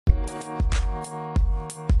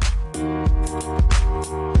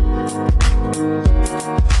Hi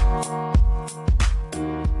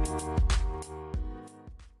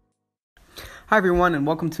everyone, and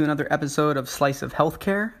welcome to another episode of Slice of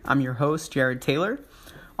Healthcare. I'm your host, Jared Taylor.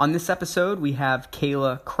 On this episode, we have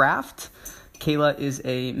Kayla Kraft. Kayla is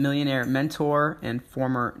a millionaire mentor and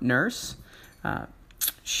former nurse.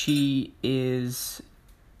 She is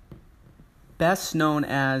best known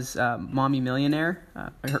as Mommy Millionaire.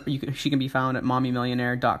 She can be found at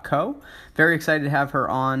mommymillionaire.co. Very excited to have her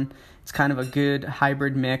on. It's kind of a good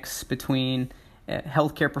hybrid mix between a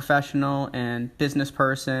healthcare professional and business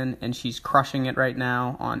person, and she's crushing it right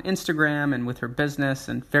now on Instagram and with her business,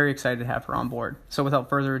 and very excited to have her on board. So without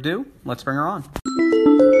further ado, let's bring her on.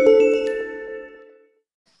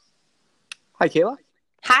 Hi, Kayla.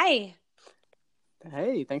 Hi.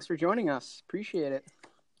 Hey, thanks for joining us. Appreciate it.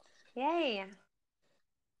 Yay.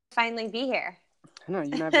 Finally be here. I know,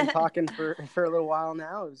 you and I have been talking for a little while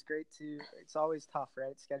now. It was great it's always tough,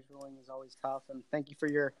 right? Scheduling is always tough, and thank you for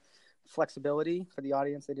your flexibility. For the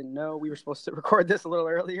audience, they didn't know we were supposed to record this a little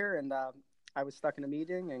earlier, and I was stuck in a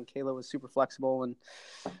meeting, and Kayla was super flexible, and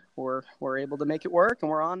we're able to make it work,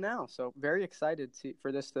 and we're on now. So very excited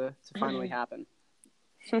for this to finally happen.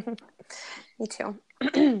 Me too.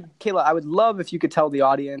 Kayla, I would love if you could tell the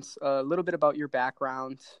audience a little bit about your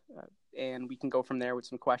background, and we can go from there with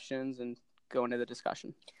some questions and go into the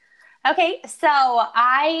discussion. Okay, so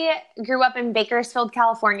I grew up in Bakersfield,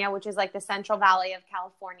 California, which is like the Central Valley of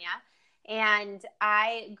California. And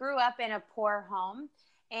I grew up in a poor home.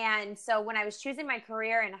 And so when I was choosing my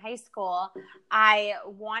career in high school, I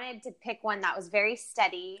wanted to pick one that was very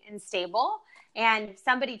steady and stable. And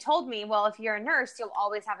somebody told me, well, if you're a nurse, you'll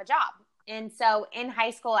always have a job. And so in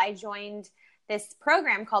high school, I joined this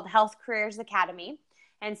program called Health Careers Academy.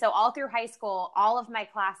 And so all through high school, all of my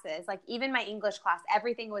classes, like even my English class,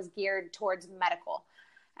 everything was geared towards medical.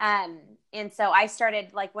 And so I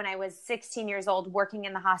started like when I was 16 years old working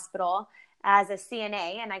in the hospital as a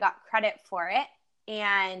CNA, and I got credit for it,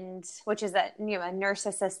 and which is a nurse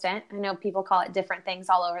assistant. I know people call it different things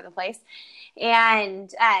all over the place.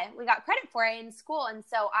 And we got credit for it in school. And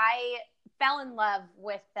so I fell in love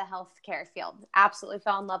with the healthcare field, absolutely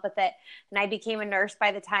fell in love with it. And I became an RN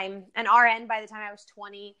by the time I was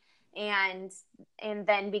 20, and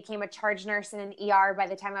then became a charge nurse in an ER by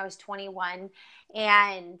the time I was 21,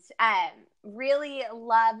 and really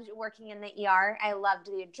loved working in the ER. I loved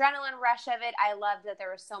the adrenaline rush of it. I loved that there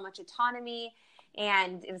was so much autonomy,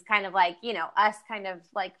 and it was kind of like, us kind of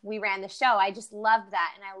like we ran the show. I just loved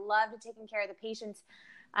that, and I loved taking care of the patients.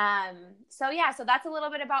 So that's a little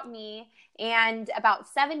bit about me. And about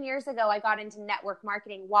 7 years ago, I got into network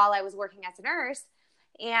marketing while I was working as a nurse,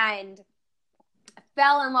 and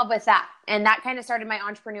fell in love with that. And that kind of started my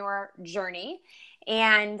entrepreneur journey.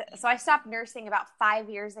 And so I stopped nursing about 5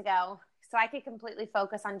 years ago so I could completely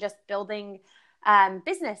focus on just building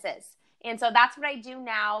businesses. And so that's what I do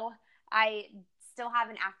now. I still have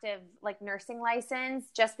an active like nursing license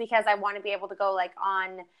just because I want to be able to go like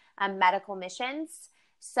on medical missions.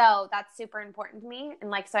 So that's super important to me.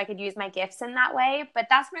 And like, so I could use my gifts in that way, but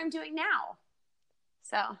that's what I'm doing now.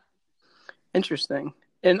 So. Interesting.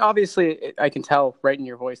 And obviously I can tell right in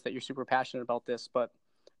your voice that you're super passionate about this, but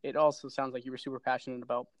it also sounds like you were super passionate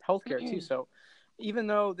about healthcare too. So even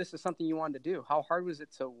though this is something you wanted to do, how hard was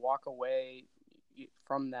it to walk away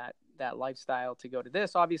from that lifestyle to go to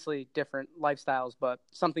this? Obviously different lifestyles, but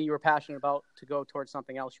something you were passionate about to go towards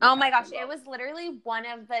something else. Oh my gosh. It was literally one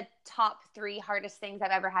of the top 3 hardest things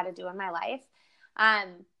I've ever had to do in my life.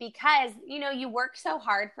 Because, you work so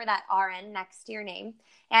hard for that RN next to your name.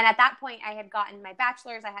 And at that point I had gotten my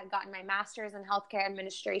bachelor's, I had gotten my master's in healthcare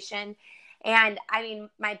administration. And I mean,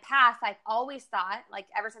 my path, I've always thought, like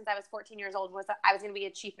ever since I was 14 years old, was that I was going to be a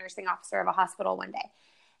chief nursing officer of a hospital one day.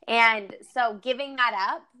 And so giving that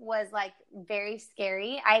up was like very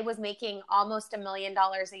scary. I was making almost $1 million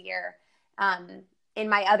a year in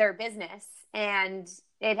my other business. And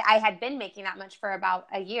I had been making that much for about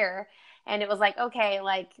a year. And it was like, okay,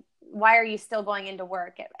 like, why are you still going into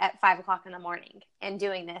work at 5:00 in the morning and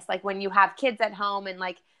doing this? Like when you have kids at home and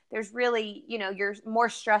like, there's really, you're more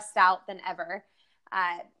stressed out than ever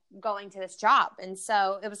going to this job. And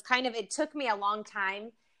so it took me a long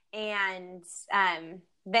time. And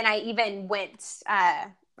then I even went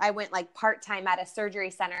like part-time at a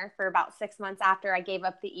surgery center for about 6 months after I gave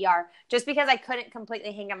up the ER, just because I couldn't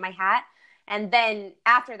completely hang up my hat. And then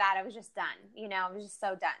after that, I was just done. I was just so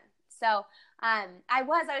done. So I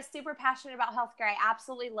was super passionate about healthcare. I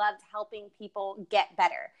absolutely loved helping people get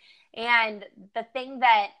better. And the thing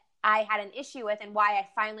that I had an issue with and why I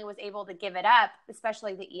finally was able to give it up,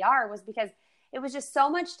 especially the ER, was because it was just so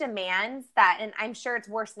much demands that, and I'm sure it's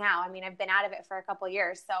worse now. I mean, I've been out of it for a couple of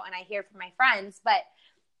years. So, and I hear from my friends, but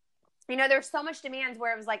there's so much demands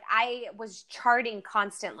where it was like I was charting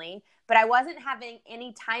constantly, but I wasn't having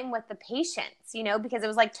any time with the patients, because it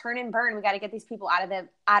was like turn and burn. We got to get these people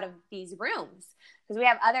out of these rooms because we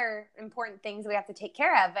have other important things we have to take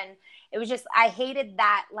care of. And it was just, I hated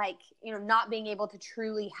that, like, not being able to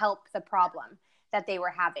truly help the problem that they were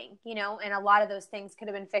having, and a lot of those things could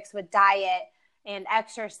have been fixed with diet and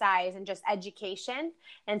exercise and just education.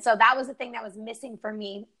 And so that was the thing that was missing for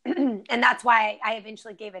me. And that's why I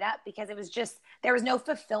eventually gave it up, because it was just, there was no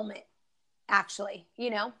fulfillment actually,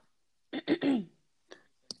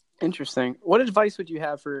 Interesting. What advice would you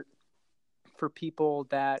have for people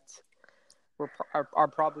that are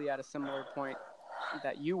probably at a similar point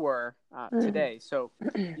that you were today? So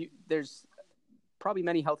there's probably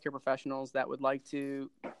many healthcare professionals that would like to,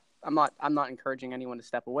 I'm not encouraging anyone to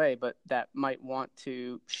step away, but that might want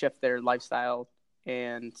to shift their lifestyle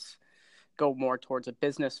and go more towards a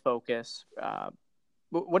business focus.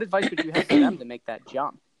 What advice would you have for them to make that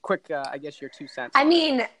jump? Quick, I guess your 2 cents. I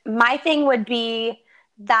mean, my thing would be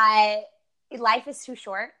that life is too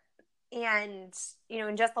short. And,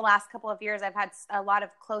 in just the last couple of years, I've had a lot of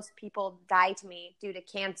close people die to me due to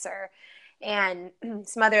cancer and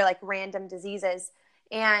some other like random diseases.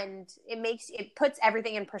 And it puts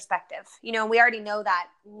everything in perspective. We already know that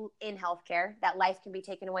in healthcare that life can be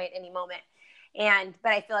taken away at any moment.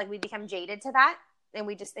 But I feel like we become jaded to that. And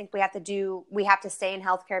we just think we have to stay in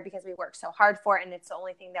healthcare because we work so hard for it. And it's the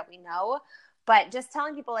only thing that we know. But just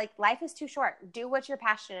telling people, like, life is too short. Do what you're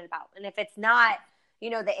passionate about. And if it's not,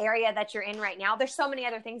 the area that you're in right now, there's so many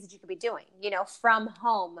other things that you could be doing, from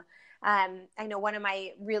home. I know one of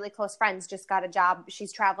my really close friends just got a job.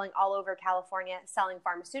 She's traveling all over California selling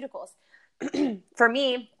pharmaceuticals. For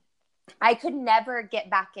me, I could never get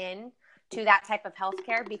back in to that type of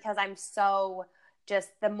healthcare because I'm so just,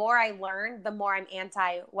 the more I learn, the more I'm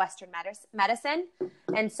anti-Western medicine.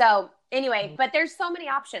 And so anyway, but there's so many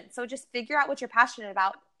options. So just figure out what you're passionate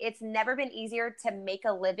about. It's never been easier to make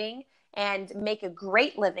a living and make a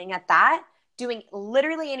great living at that, doing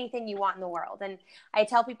literally anything you want in the world. And I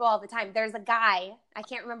tell people all the time, there's a guy, I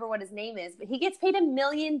can't remember what his name is, but he gets paid $1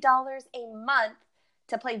 million a month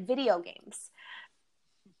to play video games.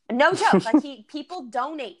 No joke. Like people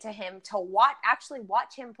donate to him to watch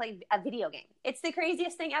him play a video game. It's the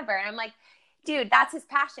craziest thing ever. And I'm like, dude, that's his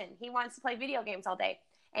passion. He wants to play video games all day.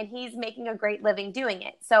 And he's making a great living doing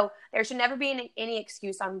it. So there should never be any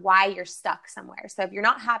excuse on why you're stuck somewhere. So if you're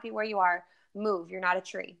not happy where you are, move. You're not a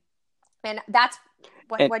tree. And that's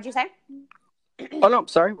what'd you say? Oh, no,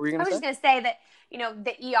 sorry. What were you going to say? I was just going to say that,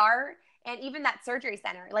 the ER and even that surgery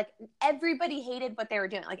center, like everybody hated what they were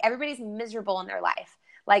doing. Like everybody's miserable in their life.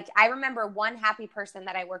 Like I remember one happy person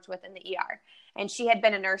that I worked with in the ER, and she had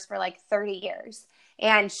been a nurse for like 30 years.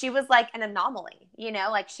 And she was like an anomaly,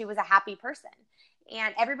 like she was a happy person.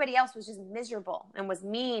 And everybody else was just miserable and was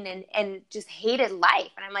mean and just hated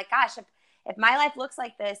life. And I'm like, gosh, if my life looks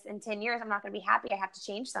like this in 10 years, I'm not going to be happy. I have to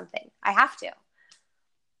change something. I have to.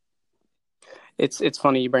 It's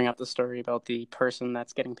funny you bring up the story about the person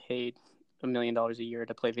that's getting paid $1 million a year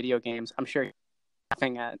to play video games. I'm sure you're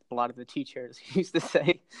laughing at a lot of the teachers who used to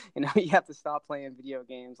say, you have to stop playing video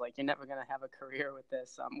games. Like you're never going to have a career with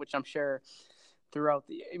this, which I'm sure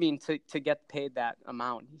to get paid that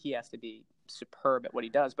amount, he has to be superb at what he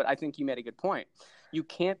does. But I think you made a good point. You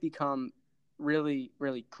can't become really,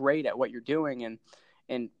 really great at what you're doing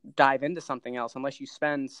and dive into something else unless you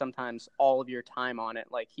spend sometimes all of your time on it,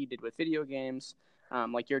 like he did with video games,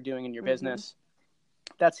 like you're doing in your business.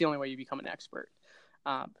 That's the only way you become an expert.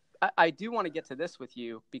 I do want to get to this with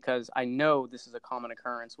you because I know this is a common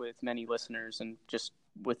occurrence with many listeners and just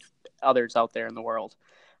with others out there in the world.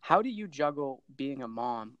 How do you juggle being a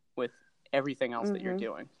mom with everything else that you're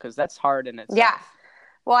doing? Because that's hard in itself. Yeah.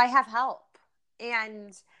 Well, I have help.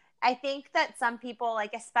 And I think that some people,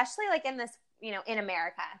 like, especially like in this, in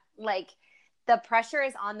America, like the pressure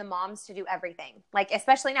is on the moms to do everything. Like,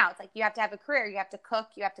 especially now, it's like you have to have a career, you have to cook,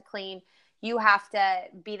 you have to clean, you have to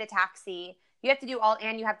be the taxi, you have to do all,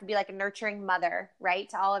 and you have to be like a nurturing mother, right,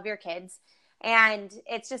 to all of your kids. And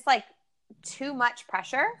it's just like too much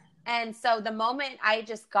pressure. And so the moment I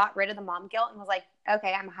just got rid of the mom guilt and was like,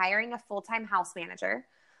 okay, I'm hiring a full-time house manager.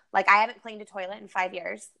 Like I haven't cleaned a toilet in 5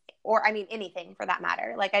 years, or anything for that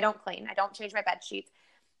matter. Like I don't clean, I don't change my bed sheets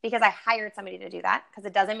because I hired somebody to do that because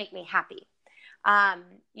it doesn't make me happy.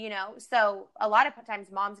 So a lot of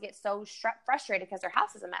times moms get so frustrated because their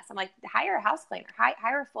house is a mess. I'm like, hire a house cleaner,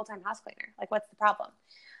 hire a full-time house cleaner. Like what's the problem?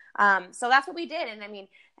 So that's what we did. And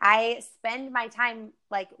I spend my time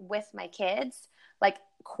like with my kids, like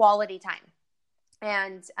quality time.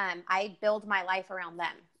 And I build my life around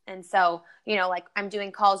them. And so, like I'm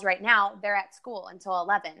doing calls right now, they're at school until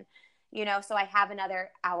 11, so I have another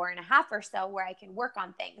hour and a half or so where I can work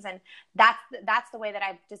on things. And that's the way that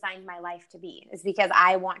I've designed my life to be, is because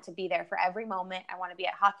I want to be there for every moment. I want to be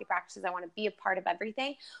at hockey practices. I want to be a part of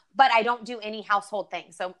everything, but I don't do any household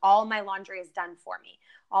things. So all my laundry is done for me.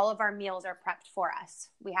 All of our meals are prepped for us.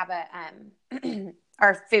 We have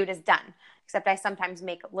our food is done, except I sometimes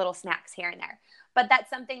make little snacks here and there. But that's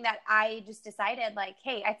something that I just decided, like,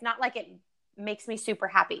 hey, it's not like it makes me super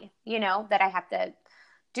happy, that I have to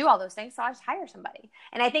do all those things. So I just hire somebody.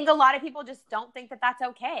 And I think a lot of people just don't think that that's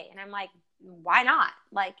okay. And I'm like, why not?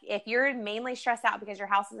 Like, if you're mainly stressed out because your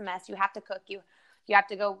house is a mess, you have to cook, you have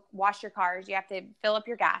to go wash your cars, you have to fill up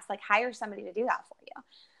your gas, like hire somebody to do that for you.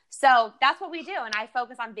 So that's what we do. And I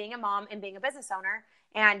focus on being a mom and being a business owner.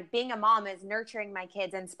 And being a mom is nurturing my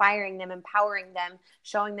kids, inspiring them, empowering them,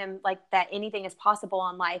 showing them like that anything is possible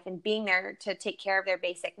in life, and being there to take care of their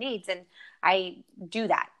basic needs. And I do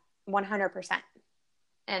that 100%.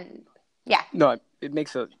 And yeah. No, it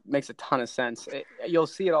makes a ton of sense. You'll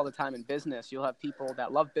see it all the time in business. You'll have people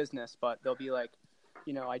that love business, but they'll be like,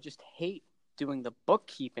 I just hate doing the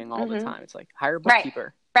bookkeeping all the time. It's like, hire a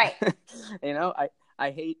bookkeeper. Right.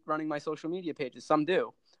 I hate running my social media pages. Some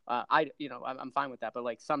do. I'm fine with that, but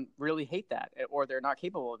like some really hate that, or they're not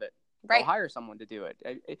capable of it. Right. They'll hire someone to do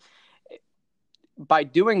it. By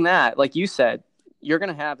doing that, like you said, you're going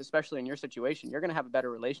to have, especially in your situation, you're going to have a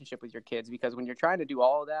better relationship with your kids, because when you're trying to do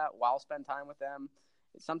all of that while spend time with them,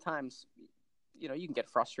 sometimes, you can get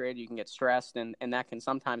frustrated, you can get stressed, and that can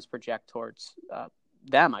sometimes project towards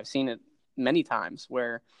them. I've seen it many times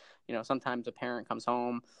where, sometimes a parent comes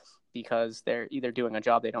home because they're either doing a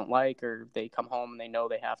job they don't like, or they come home and they know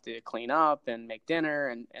they have to clean up and make dinner,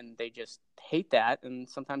 and they just hate that. And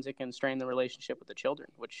sometimes it can strain the relationship with the children,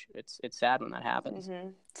 which it's sad when that happens.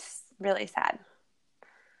 It's really sad.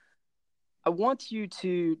 I want you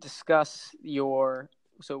to discuss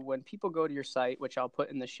so when people go to your site, which I'll put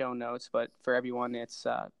in the show notes, but for everyone, it's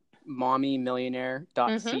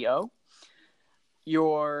mommymillionaire.co,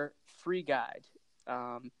 your free guide,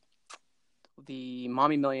 the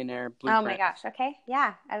Mommy Millionaire Blueprint. Oh my gosh. Okay.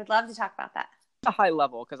 Yeah. I would love to talk about that. A high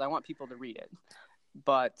level, because I want people to read it.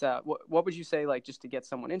 But what would you say, like, just to get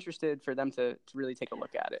someone interested, for them to really take a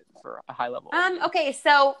look at it for a high level? Okay.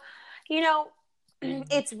 So,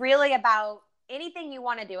 it's really about anything you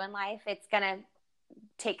want to do in life. It's going to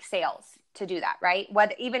take sales to do that, right?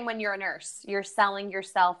 Even when you're a nurse, you're selling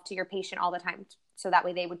yourself to your patient all the time, so that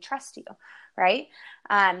way they would trust you, right?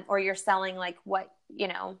 Or you're selling like what,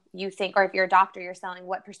 you think, or if you're a doctor, you're selling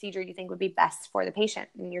what procedure you think would be best for the patient,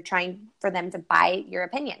 and you're trying for them to buy your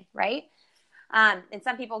opinion, right? And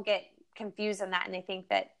some people get confused on that, and they think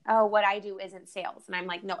that, oh, what I do isn't sales. And I'm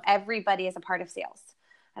like, no, everybody is a part of sales.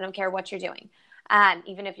 I don't care what you're doing.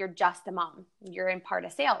 Even if you're just a mom, you're in part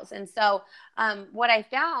of sales. And so what I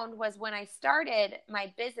found was, when I started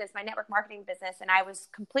my business, my network marketing business, and I was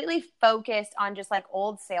completely focused on just like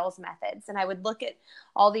old sales methods. And I would look at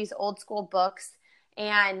all these old school books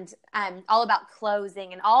and all about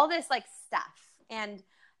closing and all this like stuff. And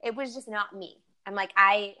it was just not me. I'm like,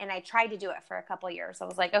 I tried to do it for a couple of years. I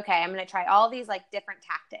was like, okay, I'm going to try all these like different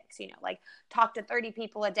tactics, like talk to 30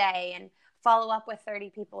 people a day and follow up with 30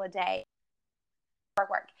 people a day.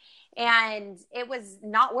 Work. And it was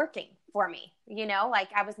not working for me. Like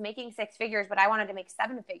I was making 6 figures, but I wanted to make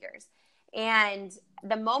 7 figures. And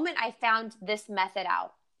the moment I found this method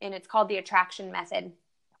out, and it's called the attraction method,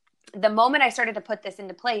 the moment I started to put this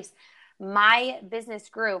into place, my business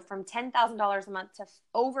grew from $10,000 a month to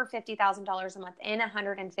over $50,000 a month in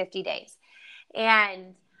 150 days.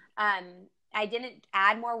 And I didn't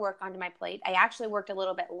add more work onto my plate. I actually worked a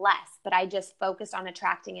little bit less, but I just focused on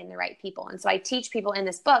attracting in the right people. And so I teach people in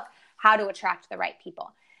this book how to attract the right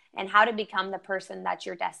people and how to become the person that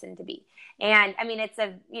you're destined to be. And I mean, it's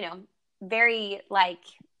a, very like,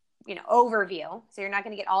 overview. So you're not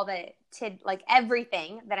going to get all the like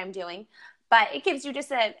everything that I'm doing, but it gives you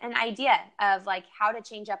just an idea of like how to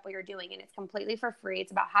change up what you're doing. And it's completely for free.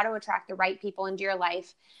 It's about how to attract the right people into your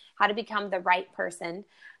life, how to become the right person.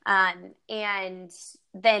 And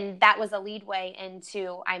then that was a lead way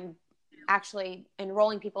into, I'm actually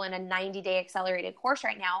enrolling people in a 90-day accelerated course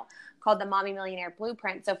right now called the Mommy Millionaire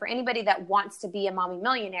Blueprint. So for anybody that wants to be a mommy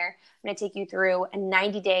millionaire, I'm going to take you through a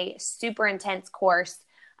 90-day super intense course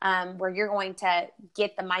where you're going to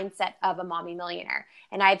get the mindset of a mommy millionaire.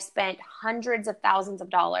 And I've spent hundreds of thousands of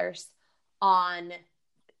dollars on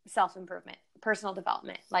self-improvement, personal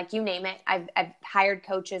development, like you name it. I've hired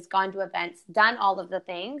coaches, gone to events, done all of the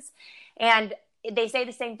things. And they say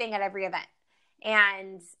the same thing at every event.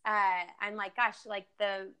 And I'm like, gosh, like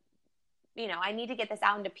I need to get this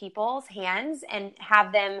out into people's hands and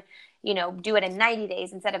have them, do it in 90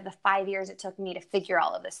 days instead of the 5 years it took me to figure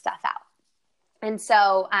all of this stuff out. And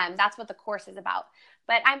so that's what the course is about.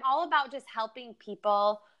 But I'm all about just helping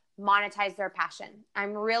people monetize their passion.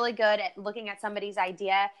 I'm really good at looking at somebody's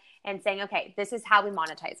idea and saying, okay, this is how we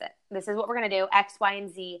monetize it. This is what we're going to do, X, Y,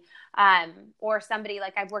 and Z. Or somebody,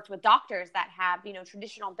 like I've worked with doctors that have,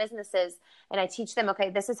 traditional businesses, and I teach them,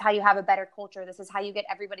 okay, this is how you have a better culture. This is how you get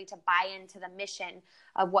everybody to buy into the mission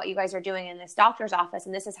of what you guys are doing in this doctor's office.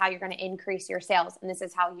 And this is how you're going to increase your sales. And this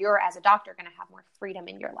is how you're, as a doctor, going to have more freedom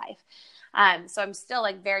in your life. So I'm still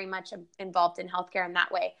like very much involved in healthcare in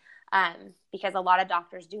that way, because a lot of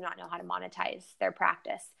doctors do not know how to monetize their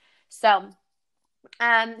practice. So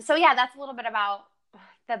yeah, that's a little bit about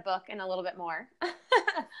the book and a little bit more.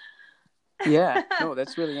 Yeah, no,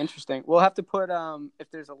 that's really interesting. We'll have to put, if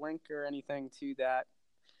there's a link or anything to that,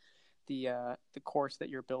 the course that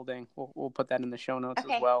you're building, we'll put that in the show notes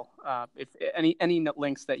as well. If any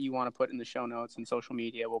links that you want to put in the show notes and social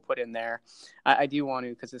media, we'll put in there. I do want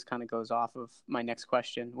to, because this kind of goes off of my next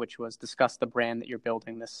question, which was discuss the brand that you're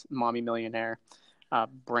building, this Mommy Millionaire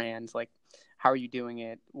brand. Like, how are you doing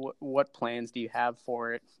it? What plans do you have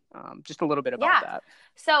for it? Just a little bit about that.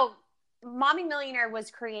 So Mommy Millionaire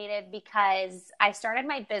was created because I started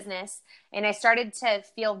my business and I started to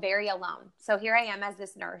feel very alone. So here I am as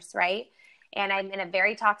this nurse, right? And I'm in a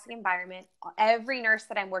very toxic environment. Every nurse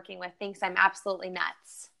that I'm working with thinks I'm absolutely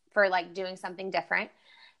nuts for like doing something different.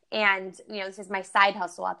 And, this is my side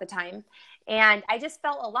hustle at the time. And I just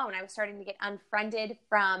felt alone. I was starting to get unfriended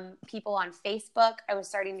from people on Facebook. I was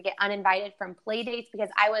starting to get uninvited from play dates because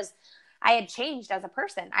I had changed as a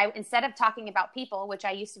person. Instead of talking about people, which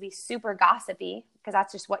I used to be super gossipy, because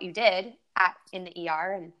that's just what you did in the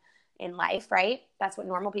ER and in life, right? That's what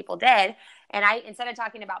normal people did. And instead of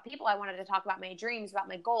talking about people, I wanted to talk about my dreams, about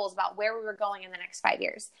my goals, about where we were going in the next 5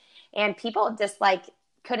 years. And people just like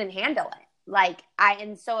couldn't handle it.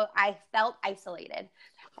 And so I felt isolated.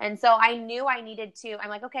 And so I knew I needed to, I'm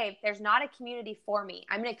like, okay, if there's not a community for me,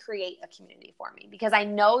 I'm going to create a community for me, because I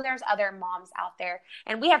know there's other moms out there,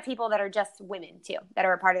 and we have people that are just women too, that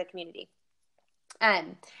are a part of the community,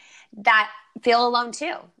 that feel alone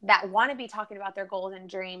too, that want to be talking about their goals and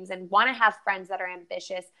dreams and want to have friends that are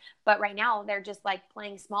ambitious. But right now they're just like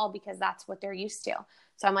playing small because that's what they're used to.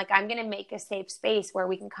 So I'm like, I'm going to make a safe space where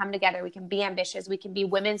we can come together. We can be ambitious. We can be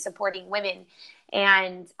women supporting women.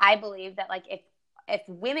 And I believe that like, if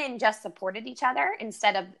women just supported each other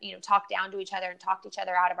instead of, talk down to each other and talk each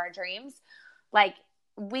other out of our dreams, like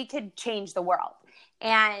we could change the world.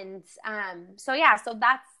 And so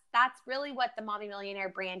that's really what the Mommy Millionaire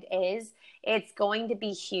brand is. It's going to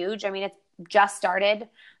be huge. I mean, it's just started.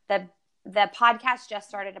 The podcast just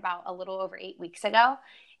started about a little over 8 weeks ago,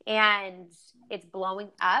 and it's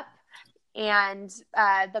blowing up. And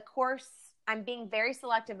the course, I'm being very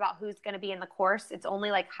selective about who's going to be in the course. It's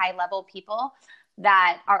only like high level people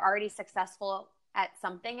that are already successful at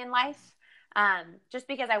something in life, just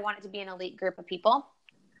because I want it to be an elite group of people.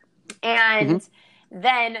 And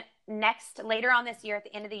then later on this year, at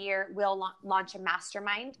the end of the year, we'll launch a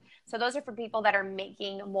mastermind. So those are for people that are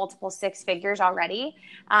making multiple 6 figures already.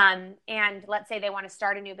 And let's say they want to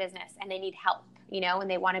start a new business and they need help,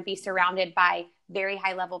 and they want to be surrounded by very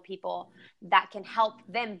high level people that can help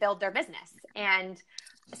them build their business. And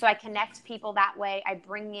so I connect people that way. I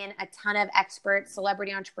bring in a ton of experts,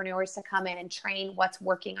 celebrity entrepreneurs to come in and train what's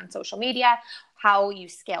working on social media, how you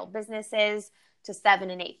scale businesses to 7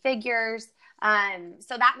 and 8 figures.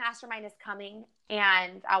 So that mastermind is coming,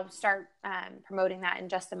 and I'll start promoting that in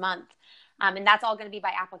just a month. And that's all going to be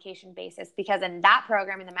by application basis, because in that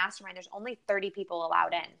program, in the mastermind, there's only 30 people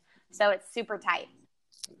allowed in. So it's super tight.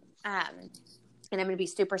 And I'm going to be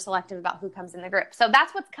super selective about who comes in the group. So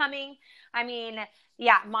that's what's coming. I mean,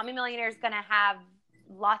 yeah, Mommy Millionaire is going to have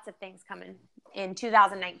lots of things coming in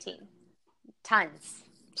 2019. Tons.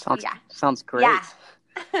 Sounds great.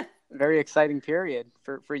 Yeah. Very exciting period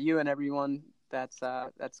for you and everyone that's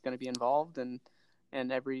going to be involved, and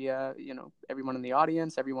every everyone in the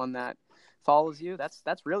audience, everyone that follows you. That's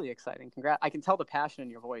really exciting. Congrats. I can tell the passion in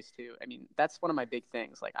your voice too. I mean, that's one of my big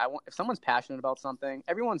things. Like, if someone's passionate about something,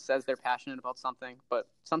 everyone says they're passionate about something, but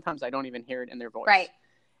sometimes I don't even hear it in their voice. Right.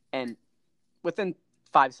 And within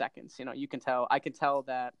 5 seconds, I can tell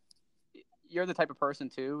that you're the type of person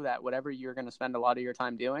too, that whatever you're going to spend a lot of your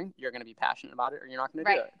time doing, you're going to be passionate about it, or you're not going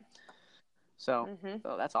to do it. So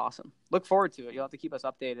that's awesome. Look forward to it. You'll have to keep us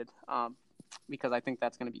updated, because I think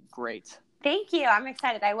that's going to be great. Thank you. I'm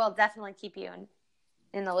excited. I will definitely keep you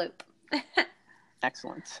in the loop.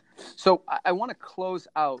 Excellent. So I want to close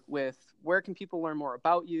out with where can people learn more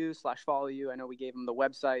about you / follow you? I know we gave them the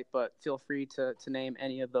website, but feel free to name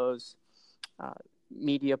any of those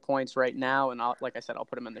media points right now. And like I said, I'll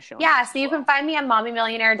put them in the show notes. Yeah, so you can find me on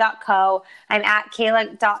mommymillionaire.co. I'm at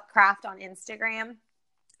Kayla.craft on Instagram.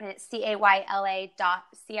 And it's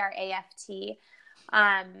CAYLA.CRAFT.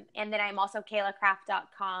 And then I'm also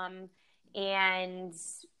KaylaCraft.com. And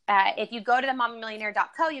if you go to the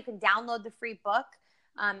mommymillionaire.co, you can download the free book.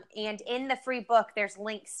 And in the free book, there's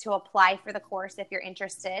links to apply for the course if you're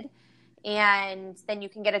interested. And then you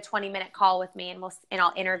can get a 20-minute call with me, and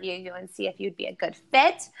I'll interview you and see if you'd be a good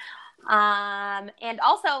fit. And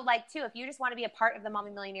also, too, if you just want to be a part of the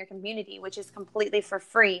Mommy Millionaire community, which is completely for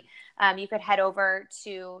free, you could head over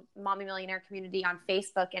to Mommy Millionaire community on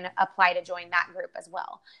Facebook and apply to join that group as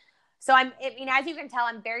well. So as you can tell,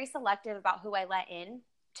 I'm very selective about who I let in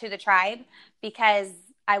to the tribe, because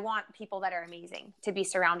I want people that are amazing to be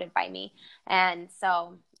surrounded by me. And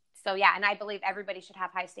so yeah, and I believe everybody should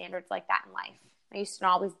have high standards like that in life. I used to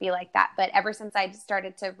not always be like that, but ever since I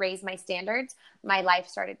started to raise my standards, my life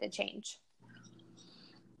started to change.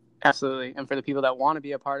 Absolutely. And for the people that want to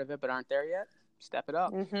be a part of it but aren't there yet, step it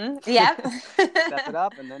up. Mm-hmm. Yep. Step it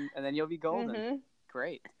up, and then you'll be golden. Mm-hmm.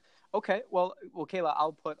 Great. Okay. Well, Kayla,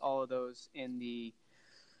 I'll put all of those in the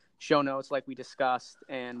show notes like we discussed,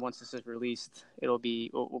 and once this is released, we'll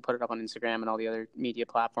put it up on Instagram and all the other media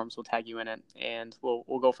platforms. We'll tag you in it, and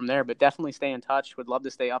we'll go from there. But definitely stay in touch. Would love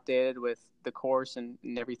to stay updated with the course and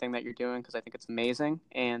everything that you're doing, because I think it's amazing.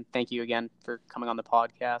 And thank you again for coming on the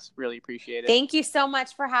podcast. Really appreciate it. Thank you so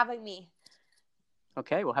much for having me.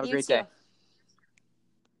 Okay, well, have a great day.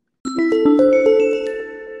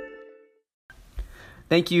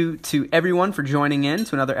 Thank you to everyone for joining in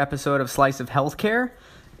to another episode of Slice of Healthcare.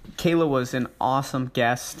 Kayla was an awesome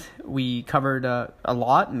guest. We covered a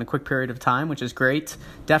lot in a quick period of time, which is great.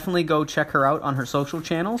 Definitely go check her out on her social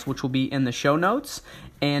channels, which will be in the show notes.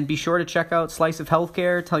 And be sure to check out Slice of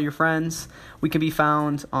Healthcare. Tell your friends. We can be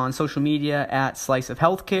found on social media at Slice of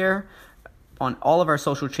Healthcare, on all of our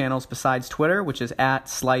social channels besides Twitter, which is at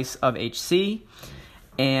Slice of HC.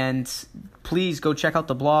 And please go check out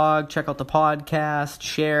the blog, check out the podcast,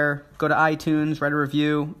 share, go to iTunes, write a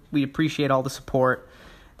review. We appreciate all the support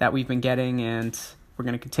that we've been getting, and we're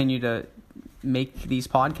going to continue to make these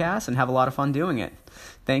podcasts and have a lot of fun doing it.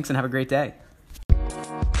 Thanks, and have a great day.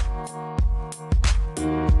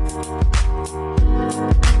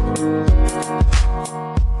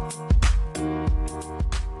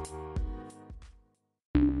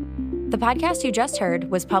 The podcast you just heard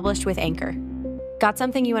was published with Anchor. Got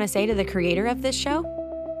something you want to say to the creator of this show?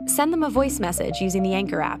 Send them a voice message using the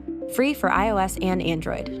Anchor app, free for iOS and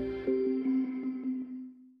Android.